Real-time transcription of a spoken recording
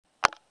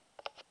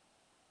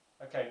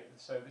Okay,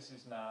 so this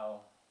is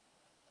now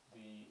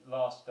the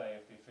last day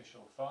of the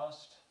official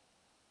fast,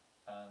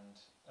 and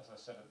as I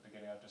said at the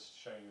beginning, I'll just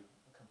show you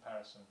a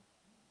comparison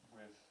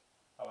with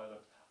how I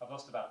look. I've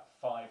lost about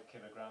 5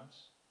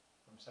 kilograms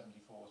from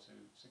 74 to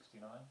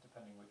 69,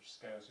 depending which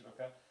scales you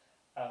look at,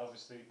 and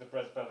obviously the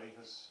bread belly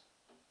has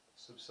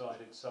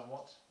subsided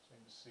somewhat, so you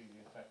can see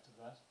the effect of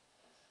that.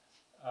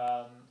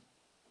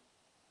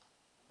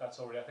 That's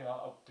already, I think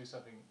I'll do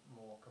something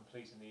more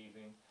complete in the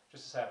evening,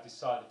 just to say I've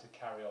decided to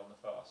carry on the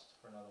fast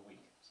for another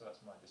week, so that's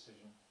my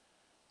decision,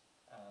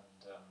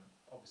 and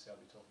obviously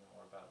I'll be talking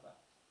more about that.